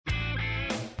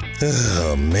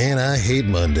Oh, man, I hate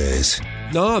Mondays.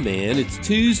 Nah, man, it's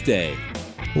Tuesday.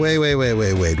 Wait.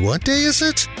 What day is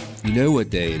it? You know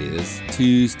what day it is.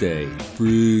 Tuesday.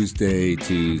 Brewsday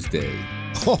Tuesday.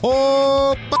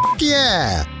 Oh, fuck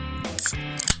yeah!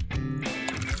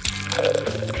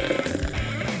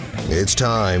 It's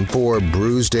time for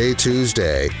Brewsday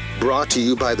Tuesday, brought to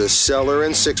you by the Cellar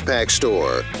and Six Pack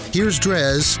Store. Here's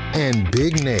Drez and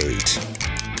Big Nate.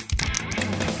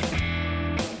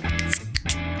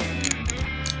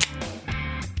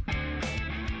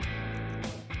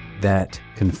 That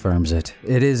confirms it.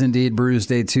 It is indeed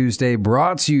Brewsday Tuesday,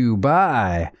 brought to you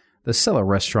by the Cellar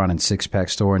Restaurant and Six Pack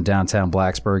Store in downtown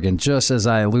Blacksburg. And just as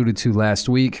I alluded to last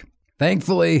week,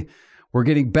 thankfully, we're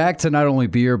getting back to not only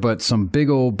beer, but some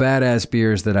big old badass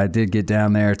beers that I did get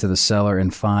down there to the cellar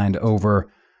and find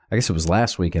over, I guess it was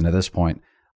last weekend at this point.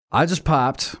 I just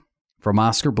popped from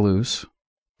Oscar Blues,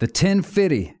 the 10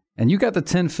 FIDY. And you got the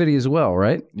 10 FIDY as well,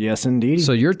 right? Yes, indeed.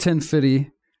 So your 10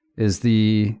 FIDY is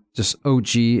the just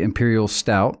OG Imperial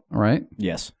Stout, right?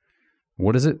 Yes.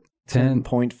 What is it?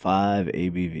 10.5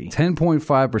 ABV.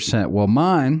 10.5%. Well,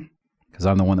 mine, because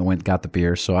I'm the one that went and got the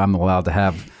beer, so I'm allowed to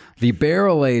have the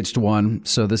barrel-aged one.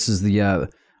 So this is the, I'm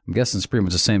guessing it's pretty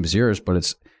much the same as yours, but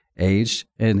it's aged.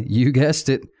 And you guessed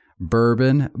it,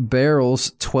 bourbon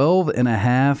barrels,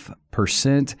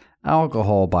 12.5%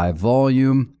 alcohol by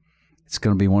volume. It's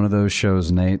going to be one of those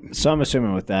shows, Nate. So I'm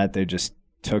assuming with that, they just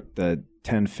took the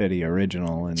 10 FIDY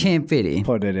original and 10 FIDY.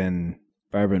 Put it in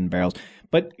bourbon barrels.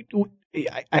 But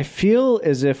I feel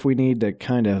as if we need to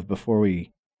kind of, before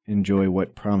we enjoy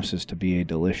what promises to be a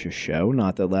delicious show,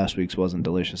 not that last week's wasn't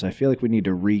delicious, I feel like we need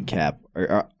to recap.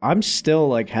 I'm still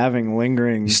like having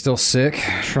lingering... You still sick?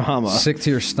 Trauma. Sick to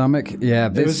your stomach? Yeah.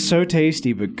 It was so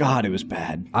tasty, but God, it was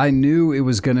bad. I knew it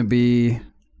was going to be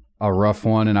a rough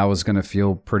one, and I was going to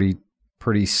feel pretty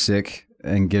sick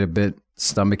and get a bit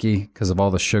stomachy because of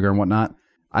all the sugar and whatnot.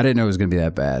 I didn't know it was going to be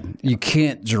that bad. You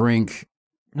can't drink.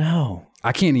 No.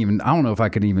 I don't know if I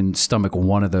could even stomach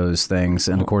one of those things.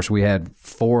 And of course, we had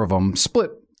 4 of them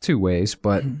split 2 ways,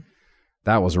 but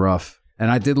that was rough. And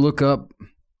I did look up,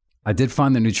 I did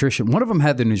find the nutrition. One of them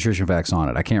had the nutrition facts on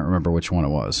it. I can't remember which one it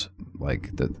was, like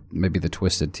maybe the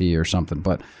Twisted Tea or something,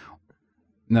 but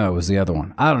no, it was the other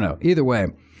one. I don't know. Either way,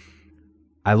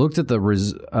 I looked at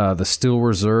the Still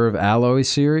Reserve Alloy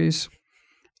series.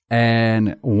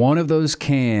 And one of those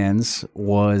cans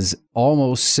was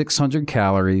almost 600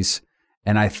 calories,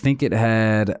 and I think it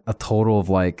had a total of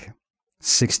like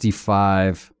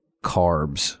 65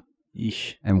 carbs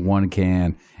in one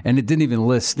can. And it didn't even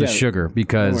list the sugar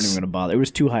because... I wasn't even going to bother. It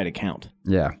was too high to count.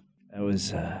 Yeah. That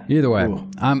was... Either way,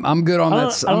 I'm good on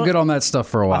that. I'm good on that stuff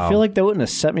for a while. I feel like that wouldn't have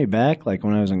set me back like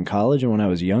when I was in college and when I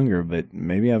was younger, but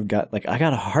maybe I got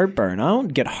a heartburn. I don't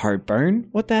get heartburn.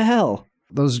 What the hell?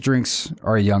 Those drinks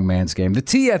are a young man's game. The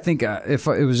tea, I think, if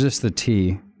it was just the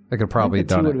tea, I could probably have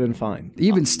done it. The tea would have been fine.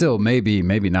 Even still, maybe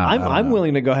not. I'm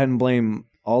willing to go ahead and blame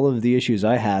all of the issues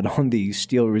I had on the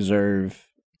Steel Reserve.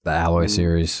 The Alloy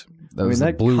series.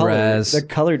 That blue color, raz. The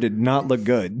color did not look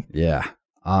good. Yeah.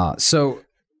 So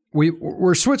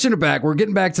we're switching it back. We're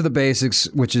getting back to the basics,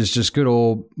 which is just good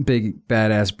old big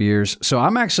badass beers. So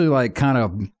I'm actually like kind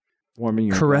of warming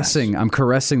your caressing. glass. I'm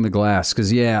caressing the glass because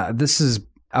this is.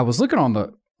 I was looking on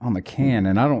the can,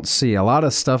 and I don't see a lot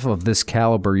of stuff of this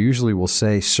caliber. Usually, will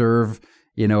say serve,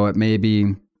 at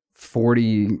maybe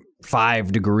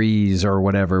 45 degrees or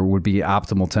whatever would be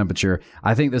optimal temperature.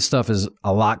 I think this stuff is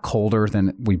a lot colder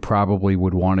than we probably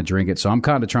would want to drink it. So I'm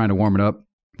kind of trying to warm it up.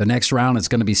 The next round is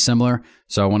going to be similar,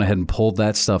 so I went ahead and pulled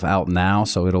that stuff out now,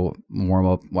 so it'll warm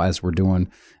up as we're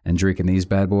doing and drinking these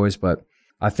bad boys. But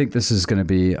I think this is going to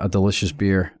be a delicious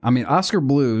beer. I mean, Oscar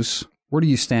Blues. Where do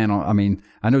you stand on? I mean,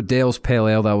 I know Dale's Pale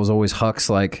Ale, that was always Huck's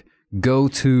like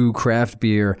go-to craft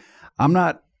beer. I'm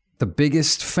not the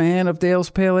biggest fan of Dale's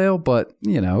Pale Ale, but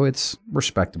it's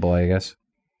respectable, I guess.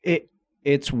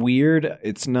 It's weird.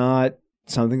 It's not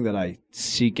something that I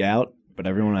seek out, but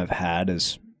everyone I've had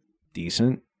is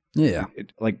decent. Yeah.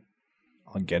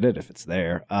 I'll get it if it's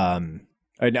there.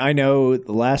 I know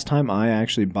the last time I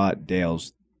actually bought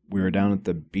Dale's, we were down at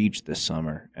the beach this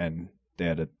summer, and they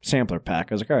had a sampler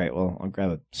pack. I was like, all right, well, I'll grab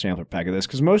a sampler pack of this.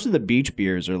 Because most of the beach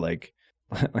beers are like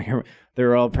they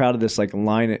were all proud of this like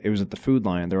line. It was at the Food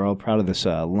Lion. They were all proud of this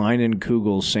Line and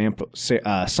Kugel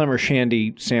Summer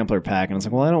Shandy sampler pack. And it's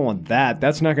like, well, I don't want that.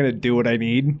 That's not going to do what I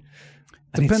need.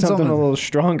 I need something a little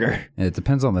stronger. It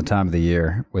depends on the time of the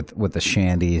year with the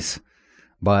shandies.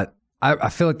 But I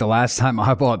feel like the last time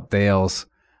I bought Dale's,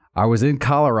 I was in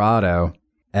Colorado,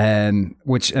 and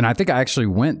I think I actually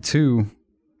went to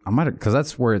might have, because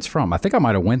that's where it's from. I think I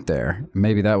might have went there.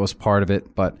 Maybe that was part of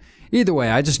it. But either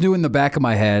way, I just knew in the back of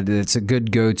my head it's a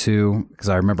good go-to because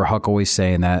I remember Huck always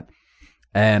saying that.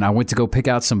 And I went to go pick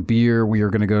out some beer. We were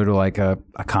going to go to like a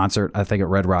concert, I think at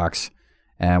Red Rocks,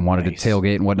 and wanted to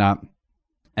tailgate and whatnot.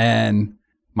 And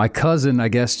my cousin, I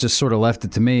guess, just sort of left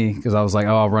it to me because I was like,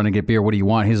 oh, I'll run and get beer. What do you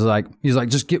want? He's like,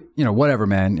 just get, whatever,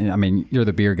 man. I mean, you're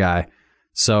the beer guy.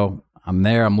 So I'm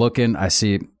there. I'm looking. I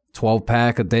see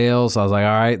 12-pack of Dales. I was like,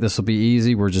 all right, this will be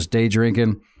easy. We're just day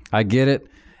drinking. I get it.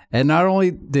 And not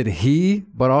only did he,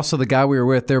 but also the guy we were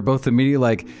with, they're both immediately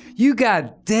like, you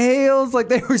got Dales? Like,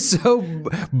 they were so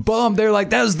bummed. They're like,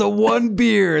 that was the one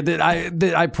beer that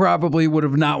I probably would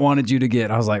have not wanted you to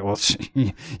get. I was like, well,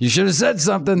 you should have said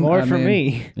something. More for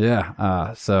me.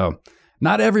 Yeah. So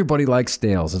not everybody likes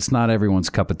Dales. It's not everyone's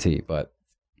cup of tea, but.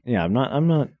 Yeah, I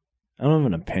don't have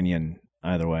an opinion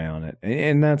either way on it.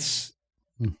 And that's,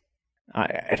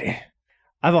 I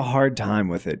have a hard time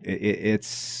with it.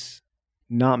 It's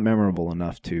not memorable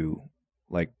enough to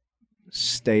like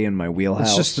stay in my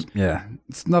wheelhouse. It's just,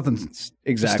 it's nothing. It's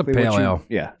exactly just a pale ale.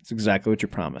 Yeah, it's exactly what you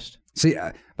promised. See,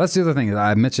 that's the other thing that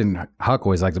I mentioned. Huck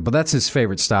always liked it, but that's his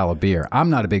favorite style of beer. I'm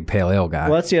not a big pale ale guy.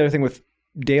 Well, that's the other thing with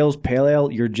Dale's Pale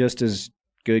Ale. You're just as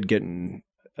good getting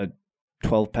a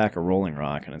 12-pack of Rolling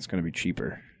Rock, and it's going to be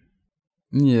cheaper.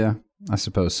 Yeah, I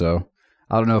suppose so.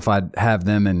 I don't know if I'd have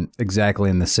them exactly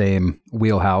in the same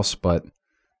wheelhouse, but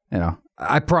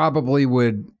I probably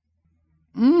would.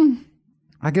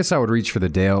 I guess I would reach for the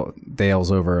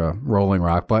Dales over a Rolling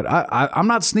Rock, but I'm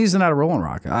not sneezing out a Rolling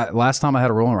Rock. Last time I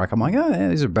had a Rolling Rock, I'm like, yeah,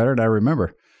 these are better than I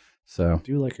remember. So, I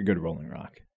do like a good Rolling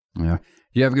Rock. Yeah,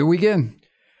 you have a good weekend.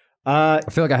 I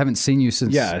feel like I haven't seen you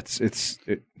since. Yeah, it's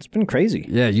been crazy.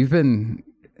 Yeah, you've been.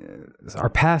 Our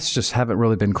paths just haven't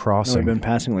really been crossing. We've been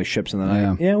passing like ships in the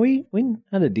night. Yeah, we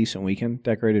had a decent weekend.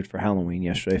 Decorated for Halloween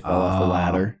yesterday. Fell off a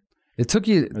ladder. It took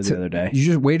you the other day. You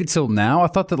just waited till now? I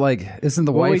thought that isn't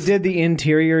the wife... we did the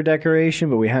interior decoration,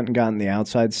 but we hadn't gotten the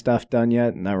outside stuff done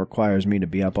yet, and that requires me to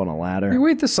be up on a ladder. You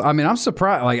wait this... I'm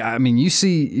surprised. You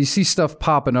see stuff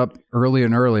popping up earlier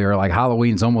and earlier, like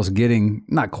Halloween's almost getting,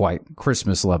 not quite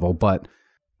Christmas level, but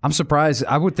I'm surprised.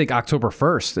 I would think October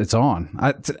 1st it's on.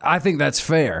 I think that's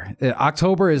fair.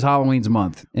 October is Halloween's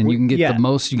month, and you can get the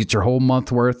most, you get your whole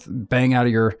month worth, bang out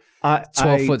of your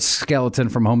 12-foot skeleton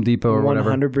from Home Depot or whatever.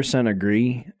 100%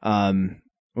 agree.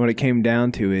 What it came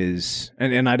down to is,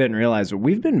 and I didn't realize it,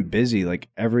 we've been busy like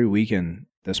every weekend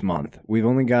this month. We've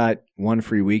only got one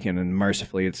free weekend, and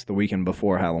mercifully it's the weekend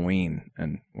before Halloween,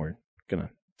 and we're going to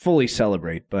fully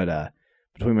celebrate. But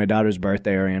between my daughter's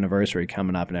birthday or anniversary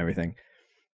coming up and everything,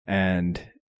 and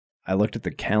I looked at the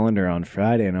calendar on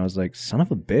Friday and I was like, son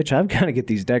of a bitch, I've got to get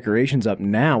these decorations up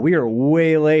now. We are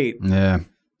way late. Yeah.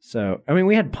 So,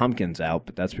 we had pumpkins out,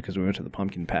 but that's because we went to the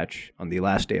pumpkin patch on the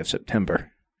last day of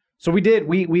September. So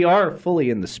we are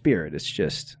fully in the spirit. It's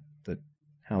just the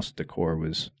house decor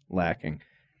was lacking.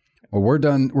 Well, we're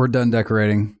done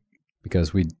decorating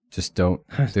because we just don't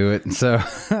do it. So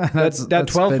that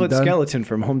 12-foot skeleton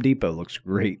from Home Depot looks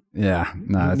great. Yeah.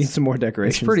 No, need some more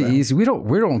decorations. It's pretty easy. We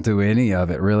don't do any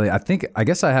of it really. I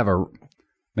guess I have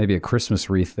maybe a Christmas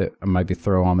wreath that I might be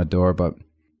throw on the door, but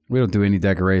we don't do any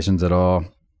decorations at all.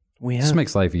 Just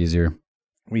makes life easier.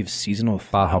 We have seasonal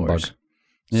flowers.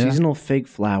 Yeah. Seasonal fake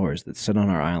flowers that sit on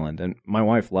our island. And my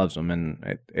wife loves them,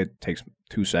 and it takes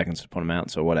 2 seconds to put them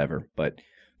out, so whatever. But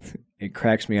it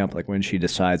cracks me up like when she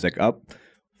decides, like,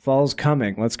 fall's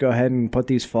coming. Let's go ahead and put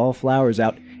these fall flowers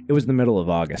out. It was the middle of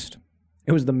August.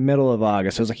 I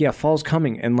was like, yeah, fall's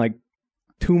coming in like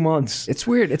 2 months. It's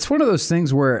weird. It's one of those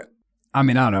things where, I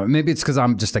don't know. Maybe it's because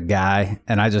I'm just a guy,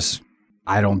 and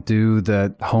I don't do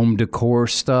the home decor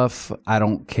stuff. I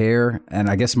don't care. And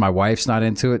I guess my wife's not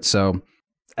into it. So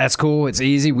that's cool. It's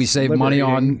easy. We save money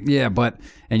on,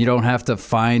 and you don't have to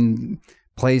find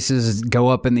places, go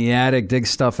up in the attic, dig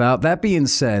stuff out. That being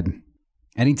said,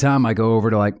 anytime I go over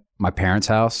to like my parents'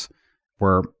 house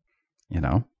where,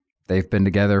 they've been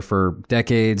together for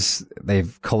decades,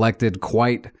 they've collected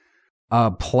quite a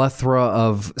plethora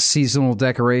of seasonal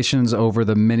decorations over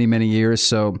the many, many years.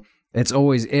 So it's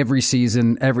always every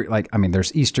season,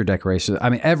 there's Easter decorations.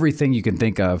 Everything you can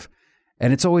think of.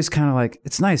 And it's always kind of like,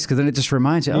 it's nice because then it just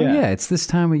reminds you, it's this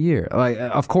time of year. Like,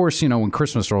 of course, when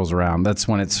Christmas rolls around, that's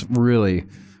when it's really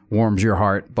warms your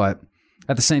heart. But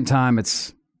at the same time,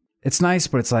 it's nice,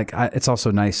 but it's like, it's also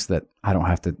nice that I don't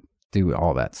have to do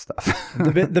all that stuff.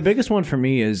 The biggest one for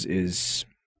me is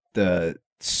the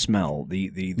smell,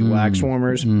 the wax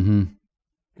warmers. Mm-hmm.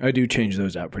 I do change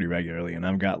those out pretty regularly, and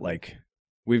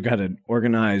we've got an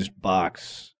organized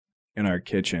box in our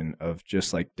kitchen of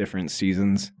just like different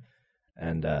seasons.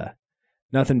 And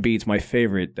Nothing beats my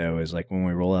favorite though is like when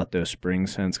we roll out those spring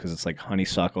scents because it's like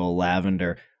honeysuckle,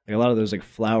 lavender, like a lot of those like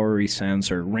flowery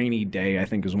scents. Or rainy day, I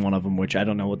think, is one of them, which I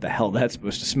don't know what the hell that's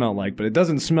supposed to smell like, but it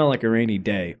doesn't smell like a rainy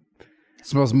day. It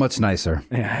smells much nicer.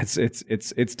 Yeah,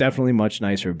 it's definitely much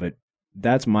nicer, but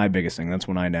that's my biggest thing. That's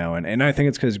when I know, and I think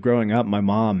it's because growing up, my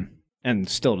mom, and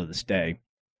still to this day,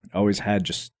 always had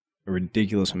just a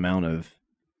ridiculous amount of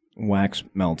wax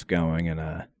melts going,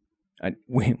 and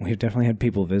we've definitely had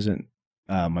people visit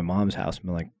my mom's house and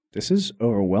be like, "This is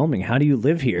overwhelming. How do you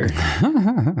live here?"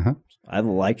 I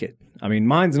like it. I mean,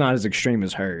 mine's not as extreme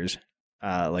as hers.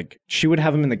 Like she would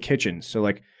have them in the kitchen, so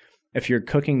like if you're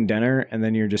cooking dinner and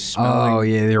then you're just smelling. Oh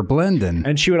yeah, they're blending.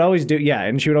 And she would always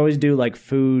do like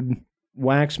food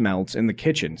wax melts in the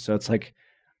kitchen. So it's like,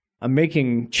 I'm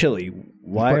making chili.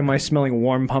 Why am I smelling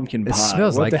warm pumpkin pie? It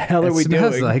smells what like, the hell are we doing? It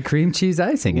smells like cream cheese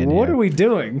icing in here. What are we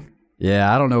doing?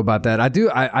 Yeah, I don't know about that. I do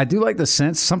like the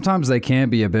scents. Sometimes they can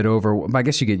be a bit over. I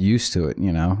guess you get used to it,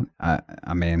 you know.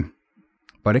 I mean,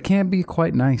 but it can be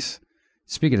quite nice.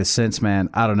 Speaking of scents, man,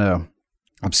 I don't know.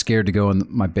 I'm scared to go in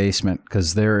my basement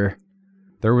because there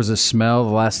was a smell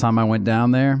the last time I went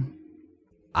down there.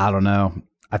 I don't know.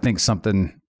 I think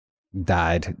something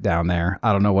died down there.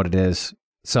 I don't know what it is.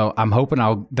 So I'm hoping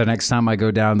the next time I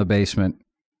go down the basement,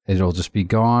 it'll just be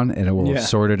gone and it will have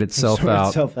sorted itself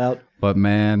out. But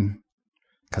man,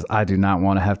 because I do not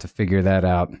want to have to figure that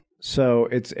out. So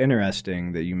it's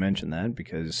interesting that you mentioned that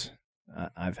because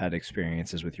I've had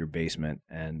experiences with your basement,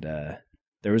 and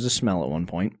there was a smell at one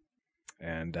point,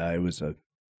 and it was a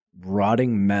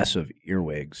rotting mess of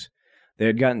earwigs. They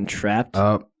had gotten trapped.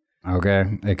 Oh, okay.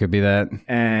 It could be that.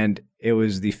 And it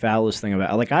was the foulest thing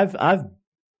about it. Like I've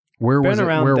Where been was it?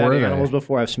 around Where dead were animals they?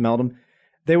 before. I've smelled them.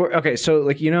 They were okay. So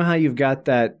like, you know how you've got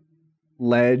that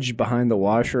ledge behind the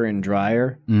washer and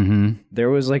dryer? Mm-hmm. There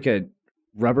was like a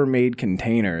Rubbermaid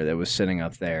container that was sitting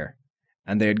up there,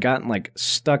 and they had gotten like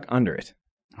stuck under it.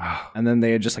 And then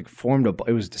they had just like formed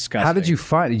it was disgusting. How did you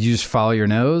find it? Did you just follow your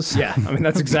nose? Yeah. I mean,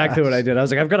 that's exactly what I did. I was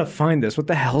like, I've got to find this. What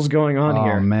the hell's going on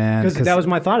here? Oh, man. Because that was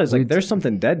my thought. Is like, there's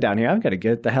something dead down here. I've got to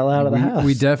get the hell out of the house.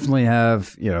 We definitely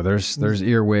have, there's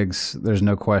earwigs. There's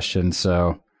no question.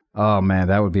 So, oh man,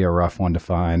 that would be a rough one to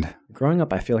find. Growing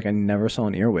up, I feel like I never saw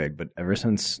an earwig, but ever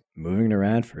since moving to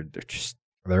Radford,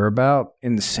 they're about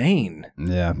insane.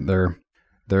 Yeah,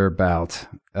 they're about.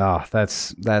 Oh,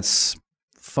 that's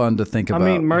fun to think about. I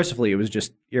mean, mercifully, it was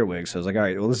just earwigs. So I was like, all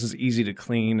right, well, this is easy to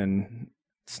clean, and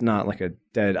it's not like I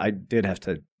did have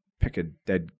to pick a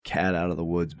dead cat out of the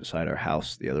woods beside our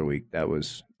house the other week. That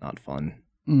was not fun.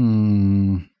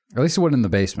 At least it wasn't in the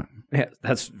basement. Yeah,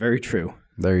 that's very true.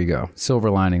 There you go. Silver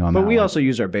lining on that. But we one. also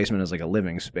use our basement as like a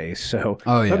living space. So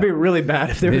Oh, yeah. that'd be really bad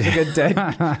if there was like a dead.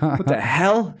 What the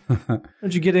hell?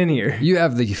 How'd you get in here? You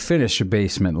have the finished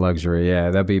basement luxury. Yeah,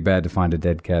 that'd be bad to find a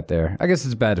dead cat there. I guess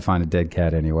it's bad to find a dead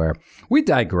cat anywhere. We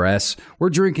digress.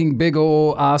 We're drinking big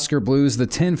ol' Oscar Blues, the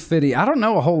 1050. I don't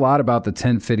know a whole lot about the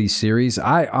 1050 series.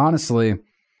 I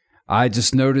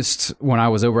just noticed when I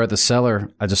was over at the cellar,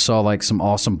 I just saw like some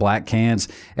awesome black cans.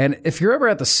 And if you're ever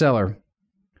at the cellar,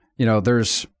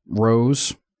 there's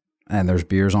rows and there's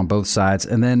beers on both sides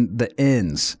and then the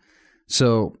ends.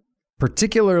 So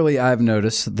particularly I've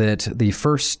noticed that the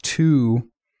first two,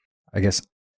 I guess,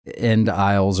 end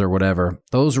aisles or whatever,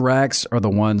 those racks are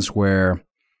the ones where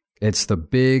it's the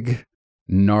big,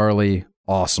 gnarly,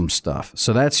 awesome stuff.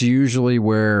 So that's usually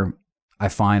where I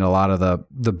find a lot of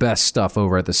the best stuff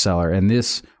over at the cellar. And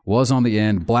this was on the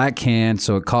end, black can,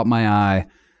 so it caught my eye.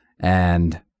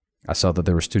 And I saw that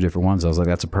there was two different ones. I was like,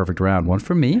 that's a perfect round. One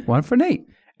for me, one for Nate.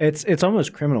 It's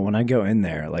almost criminal when I go in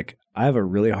there. Like, I have a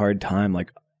really hard time.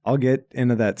 Like, I'll get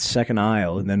into that second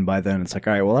aisle, and then by then it's like,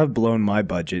 all right, well, I've blown my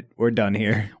budget. We're done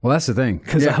here. Well, that's the thing.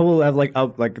 Because I will have like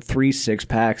 3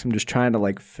 6-packs. I'm just trying to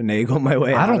like finagle my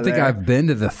way out. I don't think I've been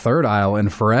to the third aisle in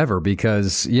forever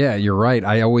because, yeah, you're right.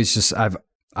 I always just,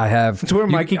 I have. It's where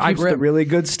Mikey keeps the really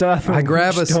good stuff. I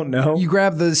grab don't know. You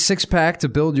grab the 6-pack to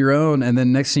build your own, and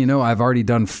then next thing you know, I've already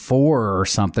done 4 or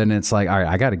something. And it's like, all right,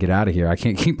 I got to get out of here. I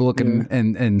can't keep looking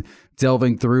and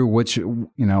delving through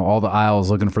all the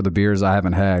aisles looking for the beers I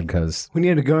haven't had because we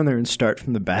need to go in there and start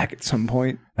from the back at some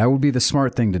point. That would be the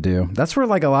smart thing to do. That's where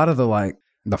like a lot of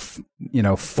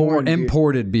the foreign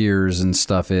imported beers and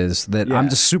stuff is that I'm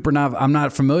just I'm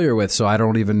not familiar with, so I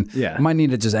don't even. I might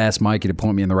need to just ask Mikey to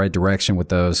point me in the right direction with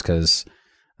those because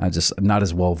I'm not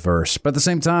as well versed. But at the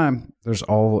same time, there's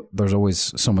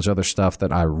always so much other stuff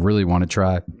that I really want to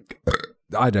try.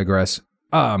 I digress.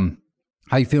 How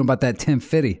you feeling about that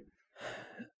 1050?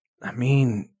 I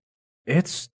mean,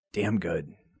 it's damn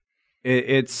good.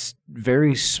 It's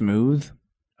very smooth.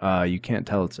 You can't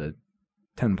tell it's a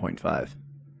 10.5.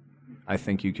 I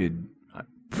think you could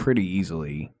pretty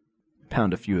easily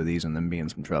pound a few of these and then be in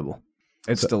some trouble.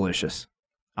 It's delicious.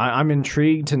 I'm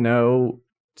intrigued to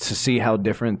see how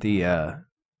different the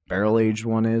barrel-aged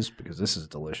one is, because this is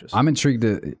delicious. I'm intrigued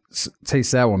to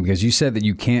taste that one, because you said that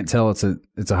you can't tell it's a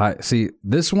high. See,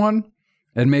 this one,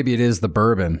 and maybe it is the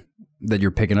bourbon that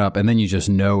you're picking up, and then you just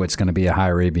know it's going to be a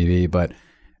higher ABV. But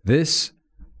this,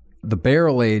 the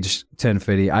barrel-aged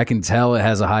 1050, I can tell it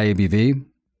has a high ABV,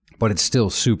 but it's still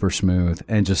super smooth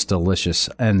and just delicious.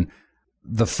 And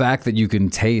the fact that you can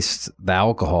taste the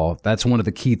alcohol, that's one of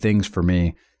the key things for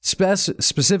me,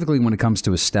 specifically when it comes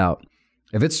to a stout.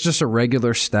 If it's just a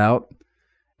regular stout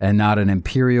and not an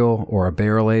imperial or a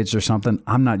barrel-aged or something,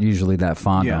 I'm not usually that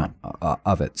fond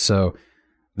of it. So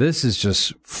this is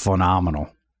just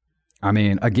phenomenal. I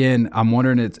mean, again, I'm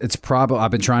wondering, it's probably,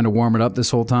 I've been trying to warm it up this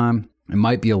whole time. It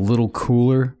might be a little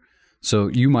cooler, so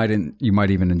you might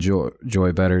even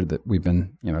enjoy better that we've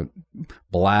been,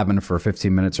 blabbing for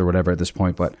 15 minutes or whatever at this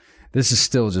point. But this is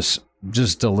still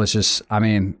just delicious. I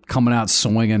mean, coming out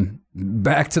swinging.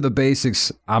 Back to the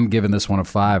basics. I'm giving this one a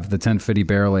 5. The 1050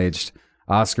 barrel aged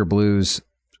Oscar Blues,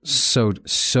 so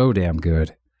damn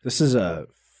good. This is a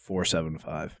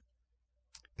 4.75.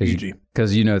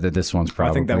 Because you know that this one's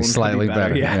probably slightly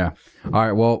better. Yeah. All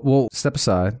right. Well, we'll step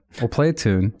aside. We'll play a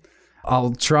tune.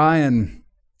 I'll try and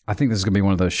I think this is going to be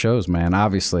one of those shows, man.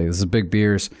 Obviously, this is big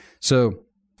beers. So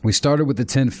we started with the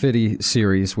 1050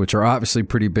 series, which are obviously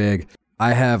pretty big.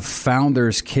 I have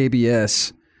Founders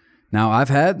KBS. Now, I've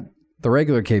had the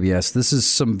regular KBS. This is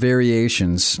some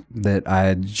variations that I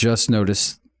had just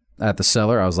noticed at the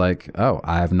cellar. I was like, oh,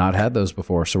 I have not had those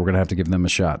before, so we're going to have to give them a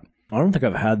shot. I don't think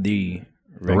I've had the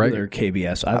regular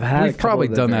KBS. I've had We've probably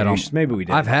done that on... Maybe we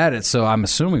did. I've had it, so I'm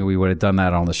assuming we would have done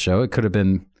that on the show. It could have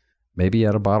been maybe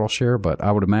at a bottle share, but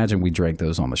I would imagine we drank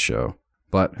those on the show.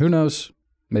 But who knows?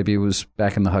 Maybe it was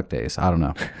back in the Huck days. I don't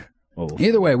know.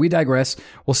 Either way, we digress.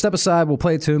 We'll step aside. We'll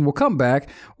play a tune. We'll come back.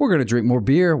 We're going to drink more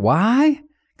beer. Why?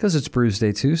 Because it's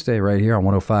Brewsday Tuesday right here on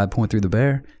 105.3 The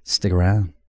Bear. Stick around.